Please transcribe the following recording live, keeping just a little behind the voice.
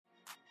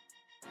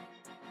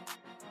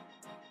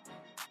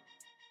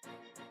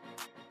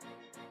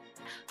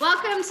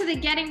Welcome to the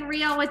Getting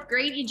Real with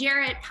Grady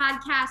Jarrett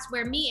podcast,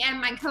 where me and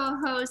my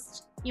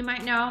co-host, you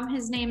might know him,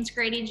 his name's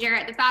Grady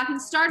Jarrett, the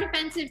Falcons star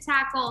defensive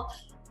tackle,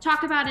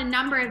 talk about a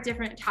number of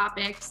different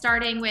topics,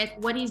 starting with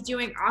what he's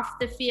doing off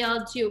the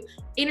field to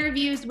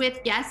interviews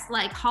with guests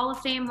like Hall of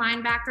Fame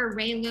linebacker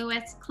Ray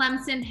Lewis,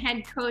 Clemson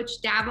head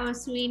coach Dabo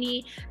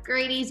Swinney,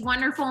 Grady's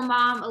wonderful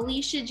mom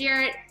Alicia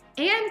Jarrett,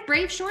 and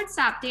Brave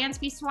shortstop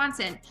Dansby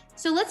Swanson.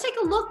 So let's take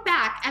a look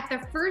back at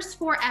the first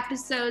 4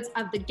 episodes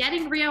of the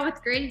Getting Real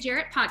with Grady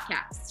Jarrett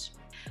podcast.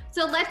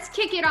 So let's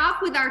kick it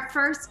off with our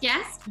first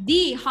guest,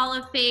 the Hall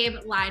of Fame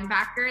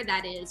linebacker,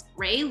 that is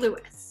Ray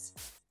Lewis.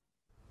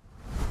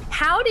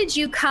 How did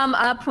you come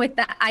up with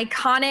the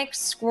iconic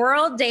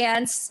squirrel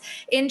dance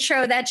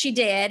intro that you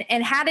did?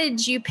 And how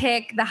did you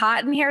pick the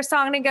Hot in Here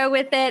song to go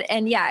with it?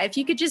 And yeah, if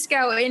you could just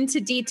go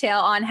into detail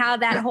on how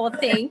that whole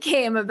thing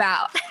came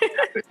about.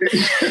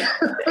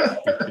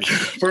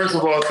 First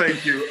of all,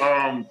 thank you.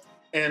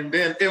 And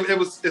then I'm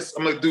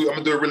gonna do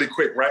it really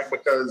quick, right?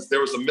 Because there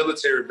was a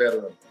military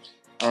veteran,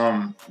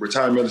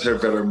 retired military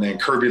veteran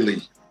named Kirby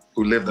Lee,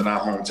 who lived in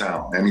our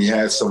hometown, and he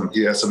had some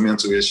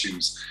mental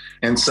issues,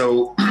 and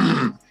so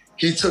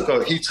he took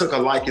a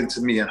liking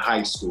to me in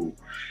high school,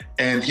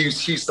 and he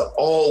used to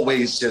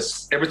always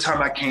just, every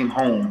time I came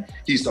home,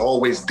 he used to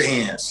always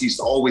dance. He used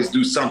to always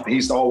do something. He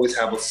used to always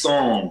have a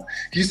song.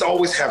 He used to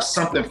always have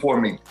something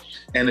for me.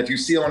 And if you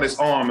see on his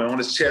arm and on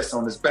his chest,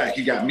 on his back,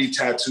 he got me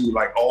tattooed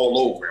like all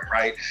over him,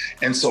 right?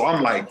 And so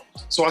I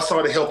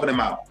started helping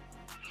him out.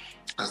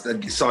 I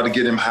started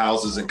getting him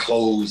houses and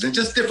clothes and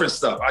just different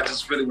stuff. I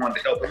just really wanted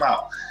to help him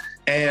out.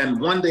 And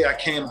one day I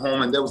came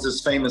home and there was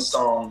this famous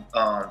song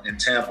in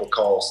Tampa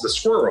called The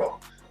Squirrel,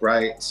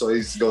 right? So he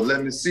used to go,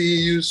 "Let me see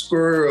you,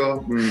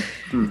 squirrel.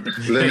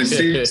 Let me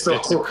see you."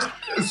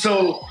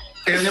 So,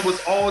 and it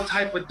was all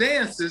type of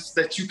dances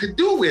that you could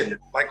do with it,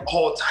 like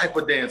all type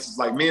of dances.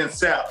 Like me and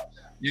Sap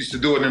used to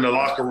do it in the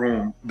locker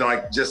room,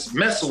 like just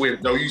mess with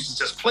it, though. Used to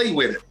just play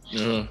with it.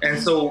 Mm-hmm.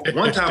 And so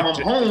one time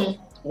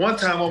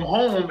I'm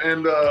home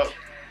and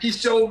he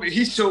showed me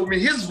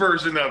his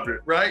version of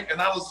it, right?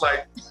 And I was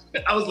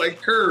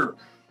like, Curb,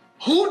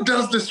 who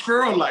does the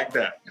squirrel like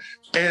that?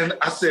 And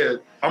I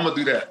said, I'm gonna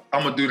do that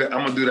on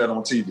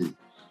TV.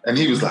 And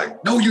he was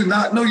like, no, you're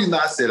not.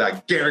 I said,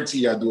 I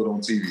guarantee I do it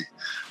on TV.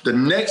 The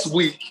next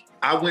week,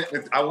 I went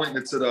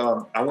into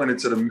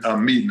the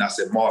meeting. I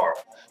said,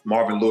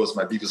 Marvin Lewis,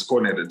 my defense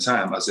coordinator at the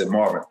time. I said,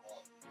 Marvin,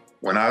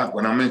 when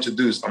I'm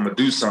introduced, I'm gonna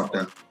do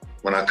something.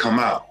 When I come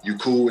out, you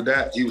cool with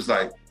that? He was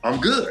like, I'm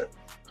good.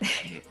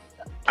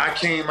 I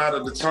came out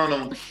of the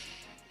tunnel,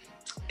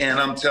 and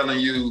I'm telling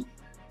you,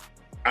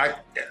 I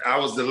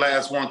was the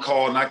last one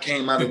called, and I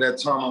came out of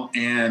that tunnel,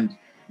 and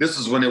this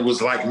is when it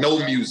was like no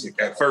music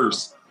at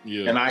first.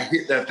 Yeah. And I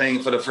hit that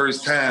thing for the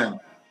first time,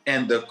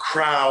 and the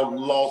crowd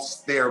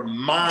lost their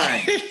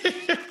mind.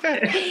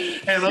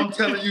 And I'm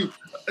telling you,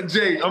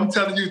 Jay,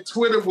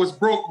 Twitter was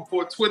broke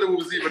before Twitter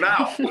was even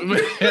out.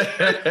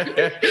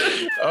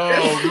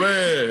 Oh,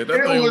 man.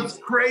 It was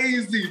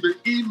crazy. The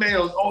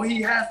emails,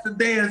 he has to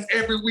dance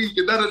every week,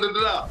 and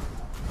da-da-da-da-da.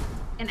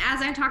 And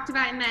as I talked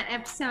about in that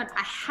episode,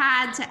 I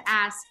had to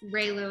ask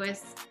Ray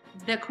Lewis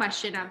the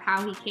question of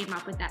how he came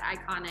up with that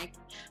iconic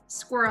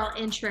squirrel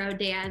intro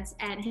dance,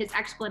 and his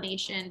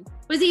explanation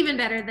was even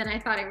better than I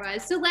thought it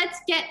was. So let's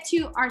get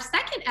to our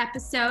second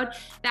episode.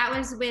 That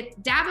was with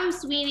Dabo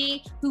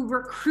Swinney, who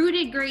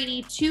recruited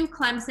Grady to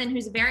Clemson,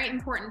 who's a very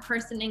important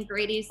person in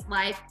Grady's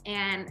life.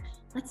 And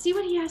let's see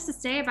what he has to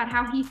say about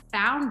how he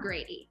found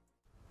Grady.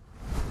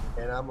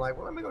 And I'm like,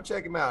 well, let me go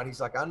check him out.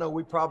 He's like, I know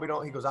we probably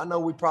don't. He goes, I know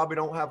we probably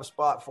don't have a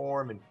spot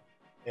for him.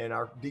 And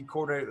our D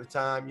coordinator at the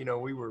time, you know,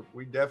 we were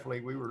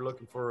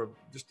looking for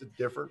just a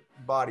different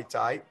body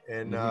type.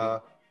 And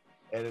but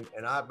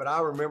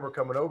I remember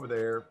coming over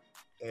there,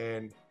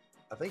 and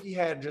I think he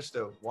had just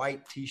a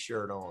white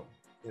T-shirt on.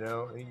 You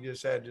know, he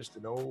just had just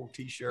an old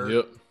T-shirt.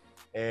 Yep.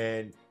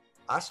 And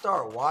I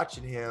start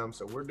watching him.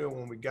 So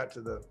when we got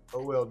to the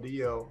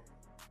OLDO,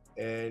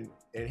 and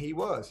he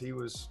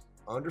was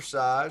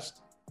undersized.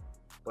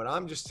 But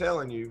I'm just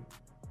telling you,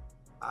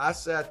 I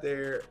sat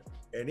there,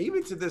 and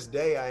even to this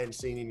day, I hadn't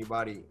seen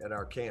anybody at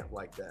our camp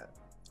like that.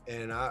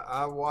 And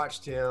I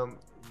watched him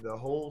the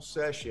whole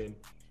session,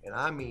 and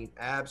I mean,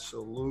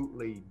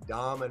 absolutely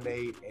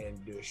dominate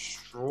and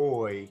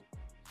destroy.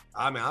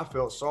 I mean, I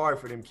felt sorry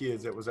for them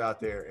kids that was out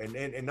there.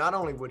 And not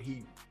only would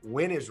he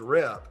win his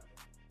rep,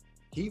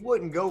 he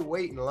wouldn't go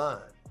wait in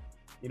line.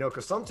 You know,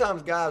 because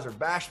sometimes guys are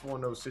bashful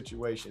in those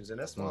situations. And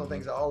that's one of the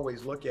things I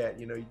always look at.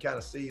 You know, you kind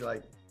of see,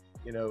 like,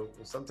 you know,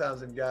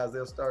 sometimes them guys,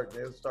 they'll start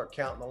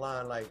counting the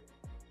line like,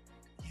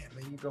 yeah,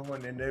 man, you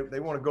going, and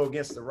they want to go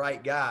against the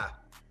right guy.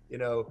 You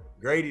know,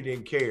 Grady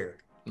didn't care.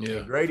 Yeah.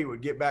 And Grady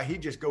would get back.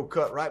 He'd just go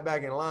cut right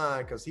back in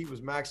line because he was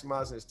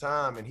maximizing his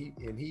time, and he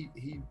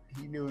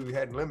knew he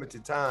had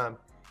limited time.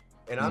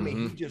 And I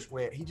mean,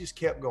 he just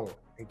kept going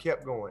and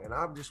kept going. And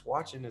I'm just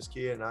watching this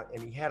kid,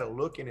 and he had a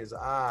look in his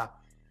eye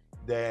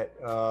that,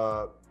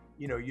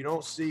 you know, you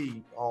don't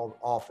see all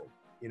often.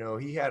 You know,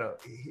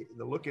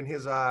 the look in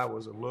his eye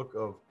was a look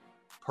of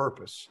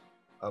purpose,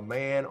 a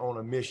man on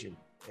a mission.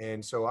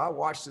 And so I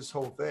watched this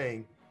whole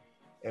thing,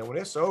 and when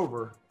it's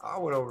over, I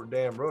went over to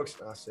Dan Brooks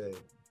and I said,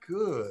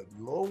 good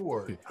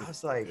Lord. I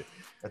was like,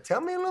 now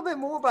tell me a little bit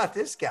more about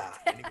this guy.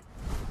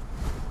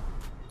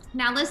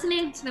 Now,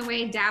 listening to the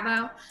way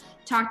Dabo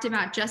talked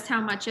about just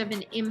how much of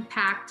an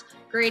impact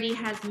Grady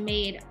has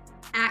made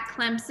at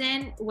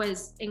Clemson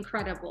was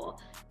incredible.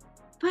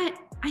 But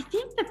I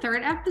think the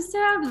third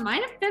episode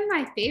might have been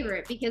my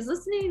favorite, because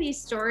listening to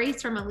these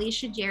stories from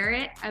Alicia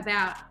Jarrett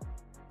about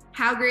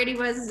how Grady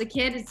was as a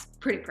kid is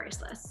pretty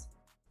priceless.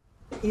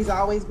 He's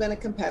always been a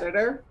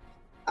competitor.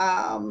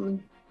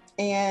 And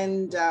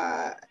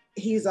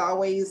he's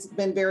always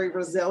been very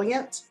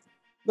resilient.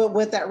 But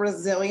with that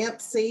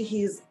resiliency,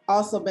 he's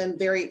also been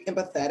very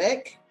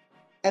empathetic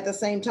at the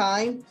same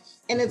time.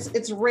 And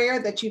it's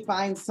rare that you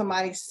find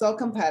somebody so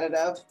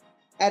competitive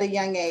at a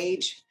young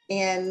age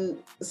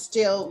and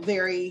still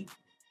very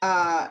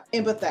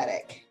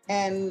empathetic.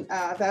 And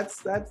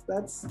that's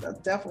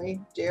definitely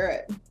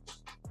Jarrett.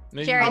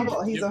 Jarrett.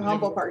 He's a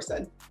humble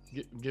person.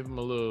 Give him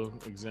a little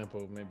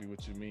example of maybe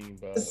what you mean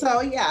by.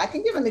 So yeah, I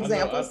can give an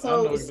example. I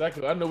know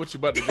exactly. I know what you're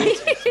about to get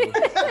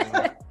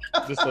to.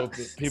 Just so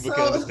people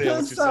can understand what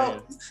you're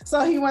saying.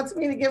 So he wants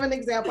me to give an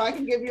example. I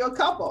can give you a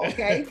couple.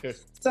 Okay.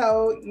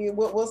 So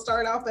we'll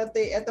start off at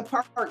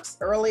the parks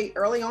early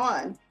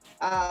on.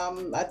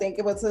 I think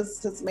it was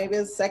his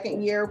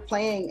second year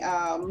playing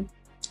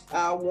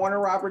Warner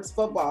Roberts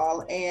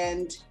football,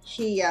 and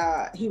he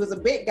was a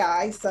big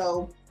guy,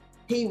 so.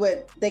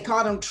 They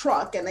called him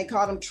Truck, and they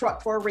called him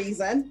Truck for a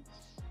reason,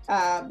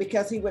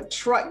 because he would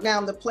truck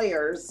down the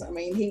players. I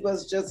mean, he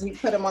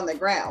put them on the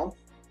ground.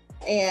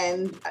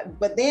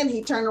 But then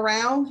he turned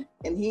around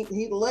and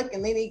he'd look,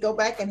 and then he'd go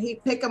back and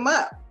he'd pick them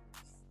up.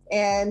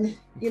 And,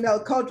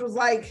 coach was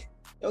like,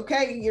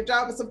 okay, your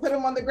job is to put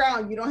them on the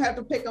ground. You don't have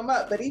to pick them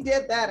up. But he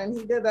did that, and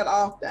he did that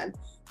often.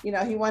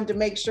 He wanted to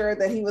make sure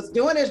that he was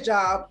doing his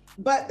job,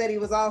 but that he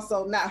was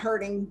also not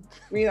hurting,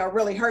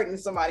 really hurting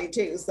somebody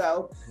too.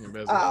 So,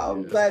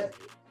 but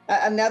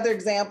another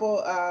example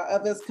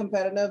of his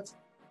competitiveness,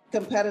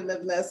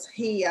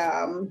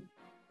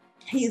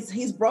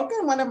 he's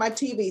broken one of my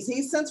TVs.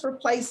 He's since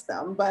replaced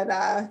them, but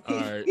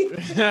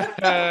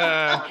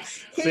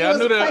See,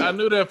 I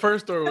knew that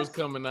first story was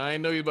coming. I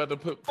didn't know you about to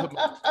put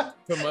my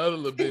other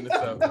little business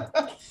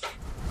out.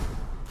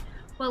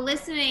 Well,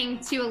 listening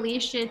to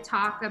Alicia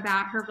talk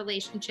about her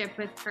relationship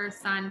with her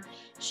son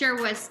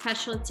sure was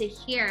special to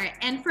hear.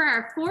 And for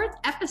our fourth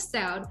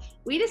episode,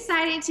 we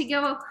decided to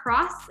go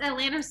across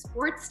Atlanta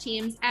sports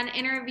teams and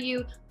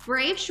interview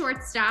Brave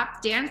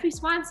shortstop Dansby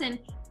Swanson,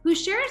 who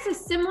shares a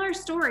similar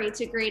story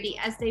to Grady,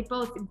 as they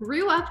both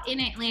grew up in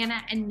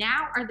Atlanta and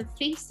now are the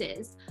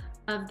faces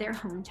of their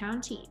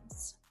hometown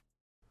teams.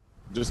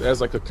 Just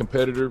as like a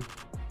competitor,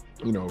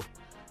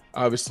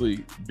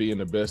 obviously being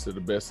the best of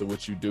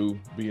what you do,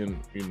 being,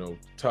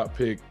 top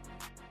pick,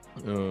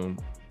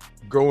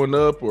 growing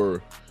up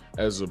or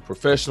as a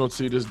professional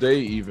to this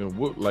day, even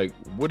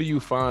what do you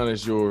find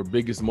as your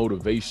biggest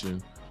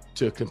motivation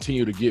to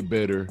continue to get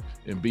better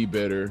and be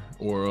better?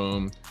 Or,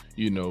 when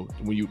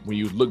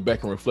you look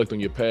back and reflect on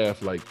your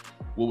path, like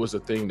what was the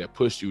thing that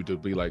pushed you to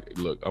be like,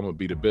 look, I'm gonna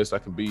be the best I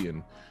can be,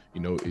 and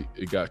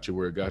it got you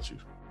where it got you?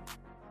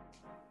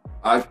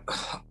 I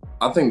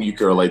think you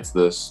can relate to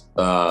this.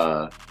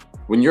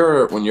 When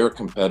you're a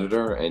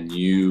competitor and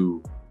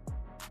you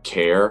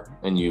care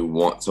and you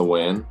want to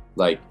win,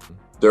 like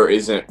there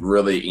isn't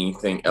really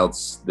anything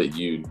else that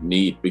you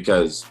need,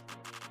 because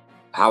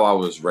how I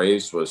was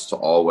raised was to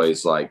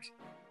always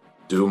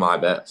do my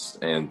best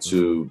and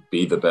to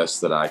be the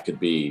best that I could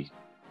be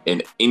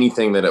in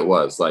anything that it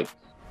was.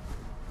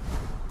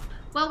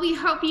 Well, we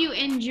hope you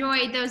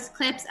enjoyed those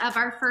clips of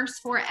our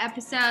first 4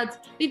 episodes.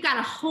 We've got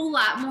a whole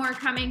lot more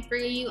coming for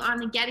you on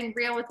the Getting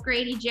Real with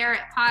Grady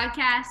Jarrett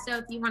podcast. So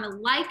if you want to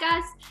like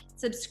us,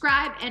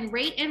 subscribe, and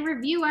rate and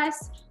review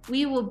us,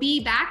 we will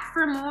be back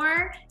for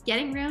more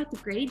Getting Real with the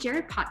Grady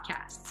Jarrett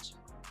podcast.